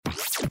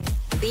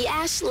The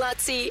Ash,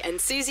 Luttsy and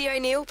Susie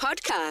O'Neill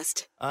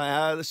podcast.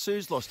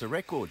 Sue's lost a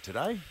record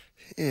today.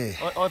 Yeah.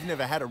 I've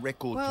never had a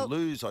record to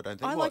lose, I don't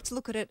think. I like to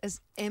look at it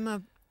as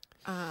Emma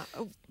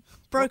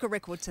broke a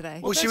record today.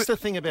 Well, that's the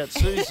thing about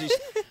Susie.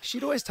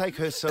 She'd always take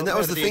herself And that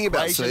was out of the thing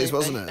about equation Suze,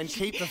 wasn't it? And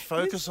keep the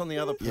focus on the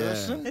other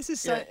person. This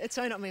is it's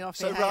so not me off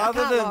So here. I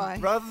can't lie.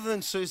 rather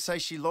than Sue say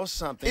she lost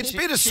something, It's she's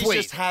bittersweet.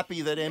 just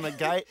happy that Emma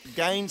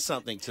gained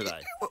something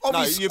today.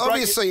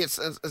 Obviously, it's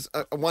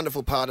a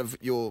wonderful part of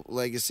your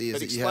legacy.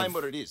 But Is that you explain have,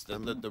 what it is,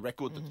 the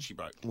record that she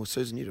broke. Well,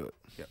 Susan, you do it.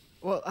 Yeah.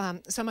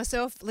 Well, so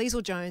myself,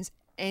 Liesl Jones,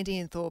 Andy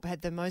and Thorpe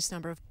had the most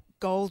number of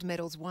gold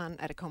medals won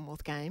at a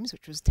Commonwealth Games,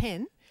 which was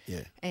 10.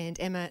 Yeah. And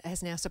Emma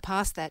has now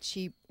surpassed that.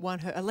 She won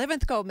her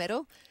 11th gold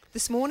medal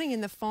this morning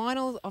in the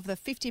final of the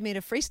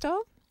 50-metre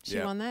freestyle. She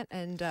won that,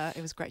 and it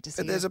was great to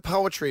see. But there's a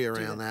poetry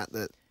around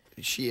that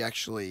she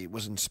actually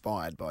was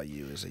inspired by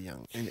you as a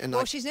young.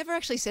 Well, she's never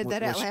actually said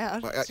that out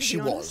loud. She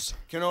was.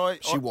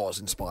 She was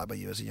inspired by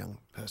you as a young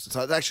person.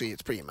 So actually,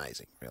 it's pretty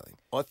amazing, really.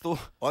 I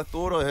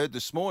thought I heard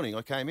this morning.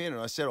 I came in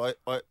and I said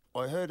I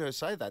heard her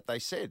say that. They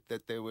said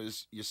that there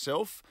was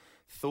yourself,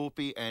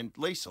 Thorpe, and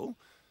Liesl,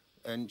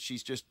 and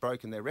she's just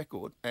broken their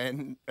record.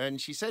 And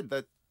she said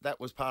that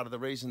was part of the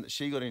reason that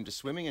she got into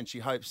swimming, and she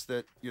hopes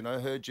that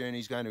her journey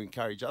is going to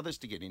encourage others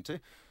to get into.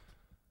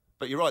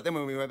 But you're right. Then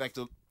when we went back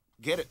to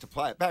get it to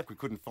play it back, we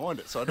couldn't find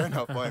it. So I don't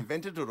know if I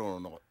invented it or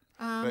not.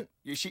 But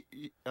she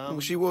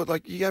was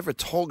like, you gave her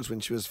togs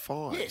when she was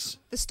 5. Yes.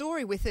 The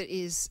story with it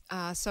is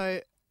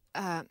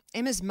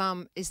Emma's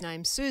mum is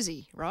named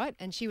Susie, right?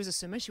 And she was a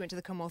swimmer. She went to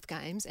the Commonwealth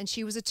Games, and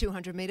she was a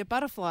 200-metre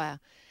butterflyer.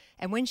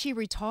 And when she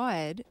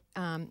retired,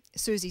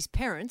 Susie's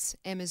parents,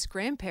 Emma's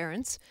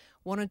grandparents,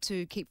 wanted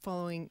to keep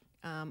following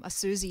a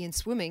Susie in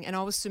swimming, and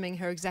I was swimming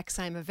her exact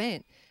same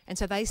event. And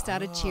so they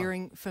started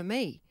cheering for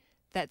me.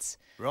 That's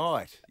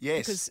right.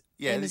 Yes. Because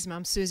Emma's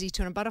mum, Susie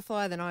 200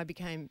 butterfly, then I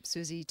became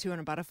Susie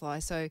 200 butterfly.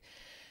 So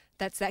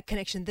that's that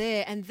connection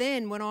there. And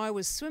then when I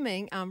was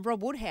swimming,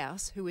 Rob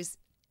Woodhouse, who is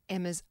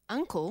Emma's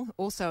uncle,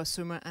 also a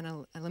swimmer and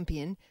an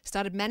Olympian,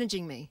 started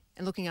managing me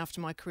and looking after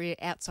my career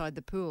outside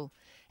the pool.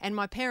 And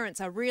my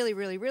parents are really,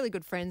 really, really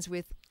good friends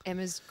with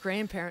Emma's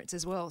grandparents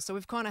as well. So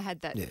we've kind of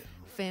had that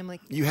family.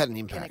 You had an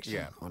impact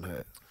on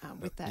her.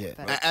 With that. Yeah.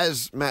 But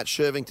as Matt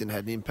Shirvington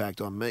had an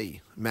impact on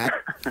me. Matt.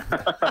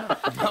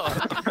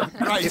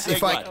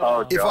 If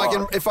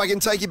I can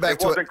take you back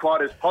to it. It wasn't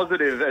quite as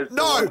positive as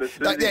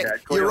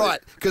you're right.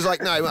 Because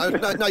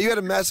no, you had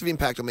a massive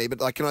impact on me.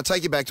 But can I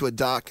take you back to a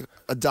dark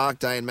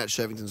day in Matt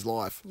Shirvington's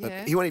life?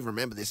 Yeah. He won't even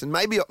remember this, and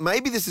maybe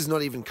this is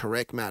not even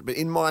correct, Matt. But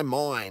in my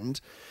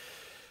mind,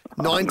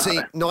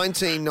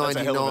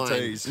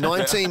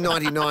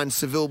 1999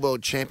 Seville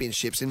World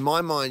Championships. In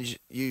my mind,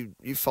 you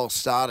false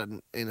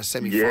started in a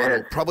semi-final.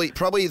 Yes.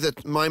 Probably the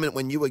moment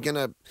when you were going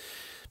to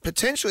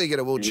potentially get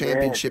a world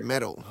championship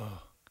medal.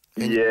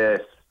 And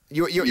yes.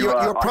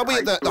 You're probably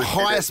at the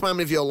highest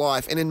moment of your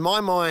life, and in my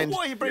mind,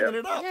 why are you bringing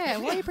it up? yeah,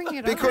 why are you bringing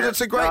it up? because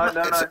it's a great,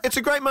 it's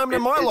a great moment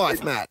in my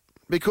life, Matt.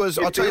 Because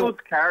I'll tell you, builds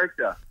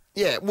character.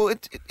 yeah, well,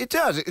 it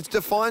does. It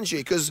defines you.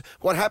 Because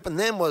what happened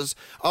then was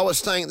I was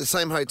staying at the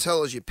same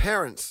hotel as your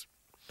parents.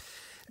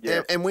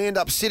 Yeah. And we end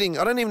up sitting,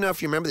 I don't even know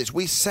if you remember this,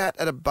 we sat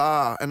at a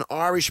bar, an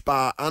Irish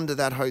bar under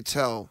that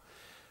hotel,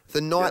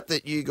 the night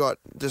that you got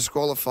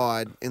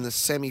disqualified in the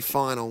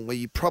semi-final where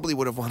you probably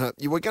would have won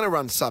you were going to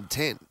run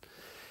sub-10.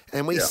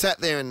 And we sat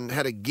there and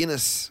had a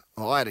Guinness.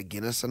 Oh, I had a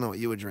Guinness. I know what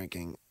you were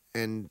drinking.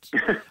 And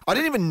I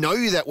didn't even know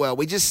you that well.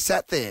 We just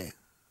sat there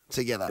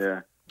together.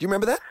 Yeah. Do you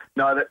remember that?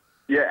 No,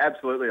 yeah,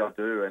 absolutely I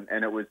do.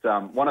 And it was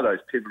one of those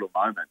pivotal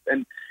moments.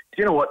 And do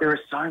you know what? There are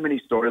so many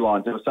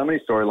storylines. There were so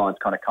many storylines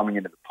kind of coming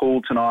into the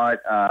pool tonight.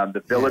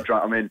 The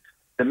velodrome. I mean,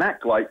 the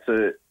Matt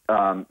Glaetzer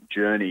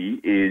journey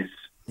is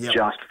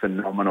just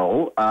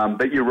phenomenal.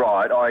 But you're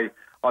right.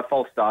 I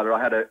false started.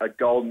 I had a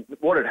golden.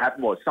 What had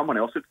happened was someone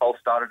else had false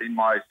started in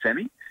my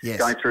semi,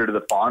 going through to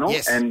the final,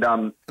 and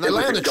it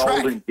was a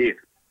golden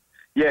gift.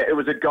 Yeah, it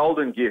was a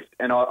golden gift,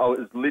 and I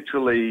was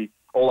literally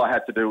all I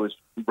had to do was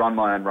run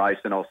my own race,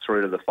 and I was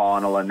through to the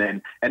final,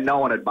 and no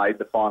one had made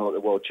the final at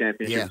the World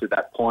Championships at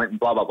that point, and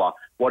blah blah blah,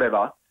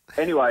 whatever.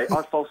 Anyway,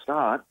 I false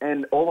start,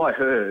 and all I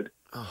heard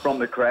from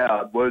the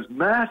crowd was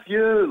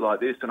Matthew like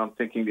this, and I'm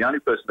thinking the only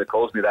person that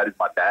calls me that is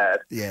my dad.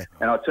 Yeah.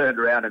 And I turned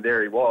around and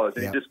there he was,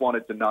 and he just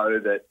wanted to know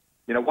that,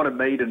 wanted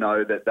me to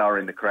know that they were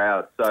in the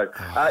crowd. So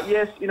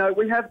yes,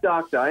 we have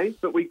dark days,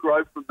 but we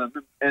grow from them,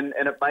 and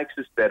it makes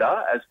us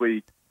better as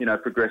we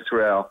progress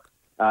through our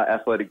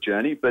athletic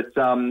journey. But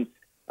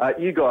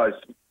you guys,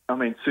 I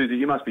mean, Susie,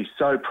 you must be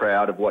so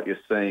proud of what you're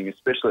seeing,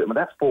 especially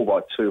that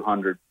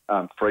 4x200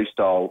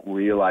 freestyle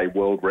relay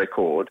world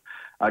record.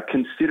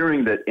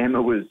 Considering that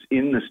Emma was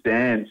in the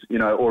stands,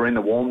 or in the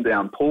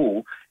warm-down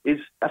pool, is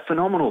a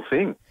phenomenal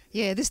thing.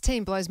 Yeah, this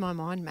team blows my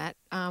mind, Matt.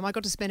 I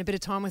got to spend a bit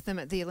of time with them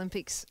at the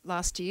Olympics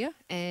last year,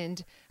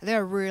 and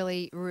they're a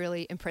really,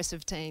 really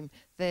impressive team.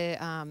 They're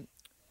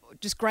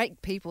just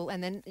great people,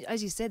 and then,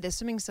 as you said, they're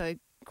swimming so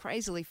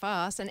crazily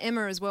fast, and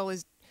Emma as well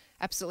is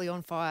absolutely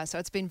on fire, so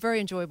it's been very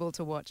enjoyable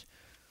to watch.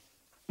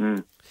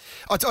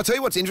 I'll tell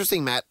you what's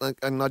interesting, Matt,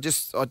 and I've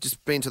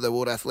just been to the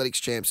World Athletics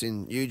Champs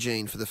in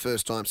Eugene for the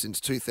first time since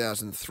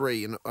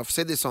 2003, and I've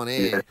said this on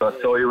air. Yes,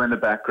 I saw you in the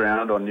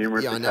background on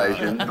numerous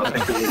occasions. I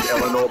think it was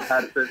Eleanor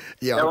Patterson.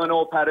 Yeah.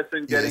 Eleanor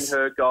Patterson getting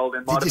her gold.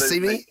 And Did you see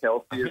me?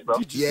 Kelsey as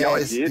well. Yes. I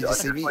did. Did you I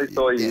see me? definitely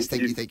saw you. Yes,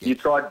 thank you. You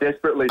tried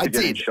desperately to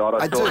get him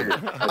shot. I saw you.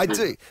 I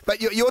do.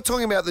 But you're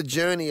talking about the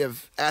journey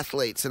of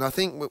athletes, and I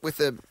think with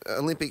the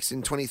Olympics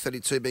in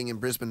 2032 being in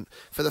Brisbane,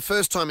 for the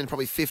first time in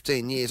probably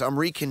 15 years, I'm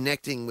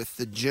reconnecting with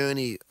the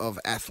journey of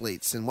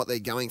athletes and what they're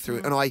going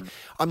through. And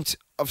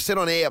I've said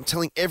on air, I'm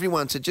telling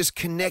everyone to just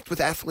connect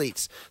with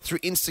athletes through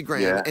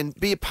Instagram and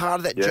be a part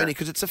of that journey,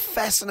 because it's a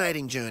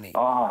fascinating journey.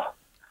 Oh,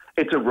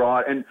 it's a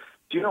ride. And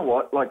do you know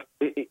what? Like,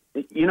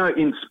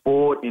 in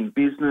sport, in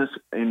business,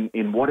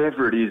 in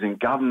whatever it is, in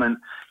government,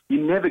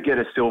 you never get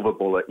a silver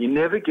bullet. You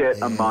never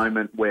get a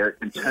moment where it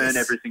can turn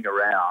everything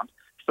around.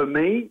 For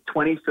me,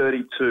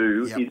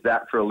 2032 is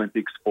that for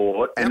Olympic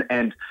sport,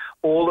 and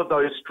all of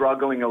those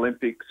struggling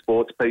Olympic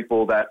sports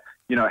people that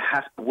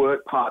have to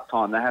work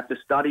part-time, they have to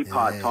study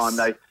part-time,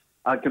 they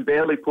can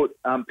barely put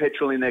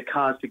petrol in their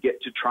cars to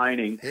get to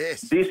training.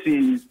 Yes. This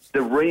is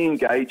the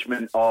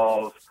re-engagement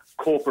of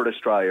corporate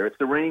Australia. It's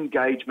the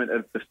re-engagement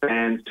of the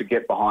fans to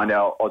get behind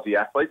our Aussie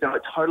athletes, and I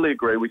totally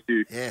agree with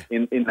you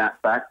in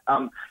that fact.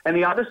 And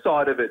the other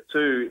side of it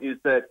too is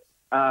that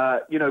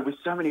with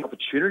so many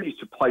opportunities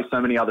to play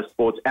so many other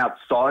sports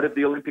outside of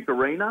the Olympic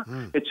arena,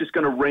 it's just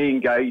going to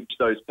re-engage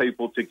those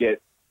people to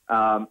get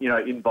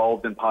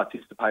involved and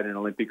participate in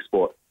Olympic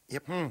sport.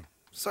 Yep.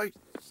 So,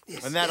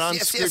 and that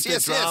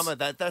unscripted drama,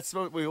 that's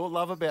what we all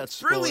love about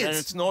sport. Brilliant. And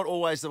it's not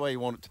always the way you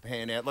want it to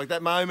pan out. Like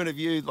that moment of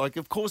you, like,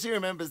 of course he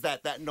remembers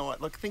that night.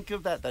 Like, think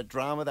of that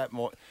drama that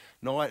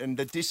night and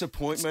the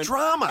disappointment. It's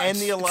drama. And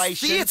the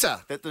elation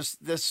theatre that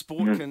the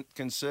sport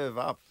can serve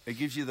up. It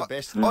gives you the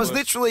best of I was worst.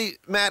 literally,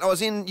 Matt, I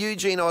was in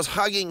Eugene, I was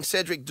hugging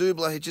Cedric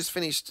Dubler, who just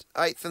finished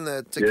 8th in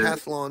the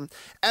decathlon.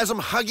 As I'm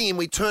hugging him,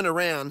 we turn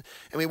around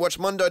and we watch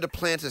Mundo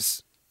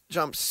Duplantis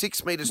jump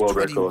 6 metres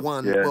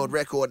 21 world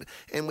record,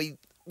 and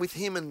with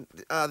him and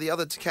the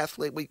other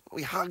decathlete,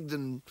 we hugged,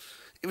 and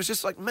it was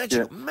just like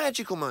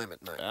magical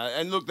moment, mate.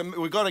 And look,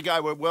 we've got to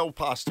go. We're well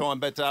past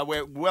time, but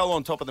we're well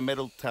on top of the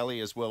medal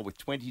tally as well with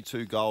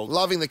 22 gold.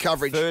 Loving the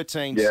coverage.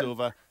 13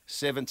 silver,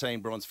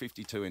 17 bronze,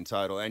 52 in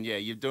total. And,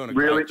 you're doing a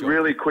great job.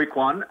 Really quick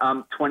one.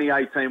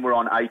 2018, we're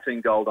on 18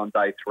 gold on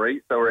day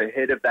 3, so we're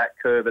ahead of that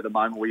curve at the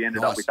moment. We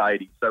ended up with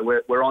 80, so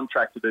we're on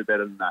track to do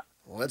better than that.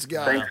 Let's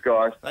go. Thanks,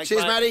 guys.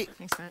 Cheers, Matty.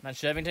 Thanks, Matt. Matt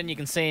Shirvington, you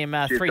can see him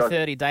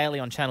 3:30 daily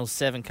on Channel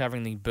 7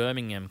 covering the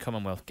Birmingham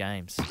Commonwealth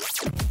Games.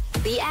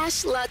 The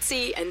Ash,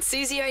 Luttsy and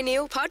Susie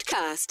O'Neill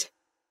podcast.